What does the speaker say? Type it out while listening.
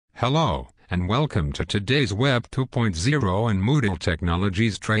Hello, and welcome to today's Web 2.0 and Moodle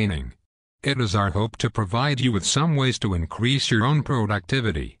Technologies training. It is our hope to provide you with some ways to increase your own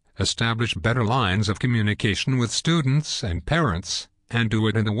productivity, establish better lines of communication with students and parents, and do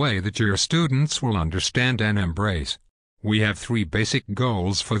it in a way that your students will understand and embrace. We have 3 basic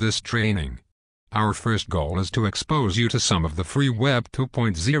goals for this training. Our first goal is to expose you to some of the free Web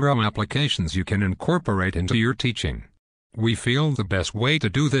 2.0 applications you can incorporate into your teaching. We feel the best way to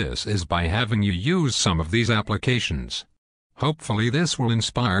do this is by having you use some of these applications. Hopefully this will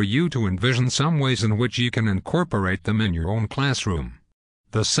inspire you to envision some ways in which you can incorporate them in your own classroom.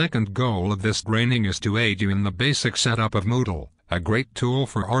 The second goal of this training is to aid you in the basic setup of Moodle, a great tool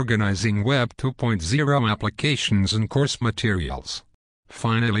for organizing Web 2.0 applications and course materials.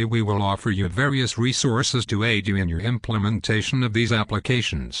 Finally, we will offer you various resources to aid you in your implementation of these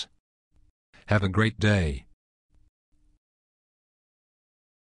applications. Have a great day.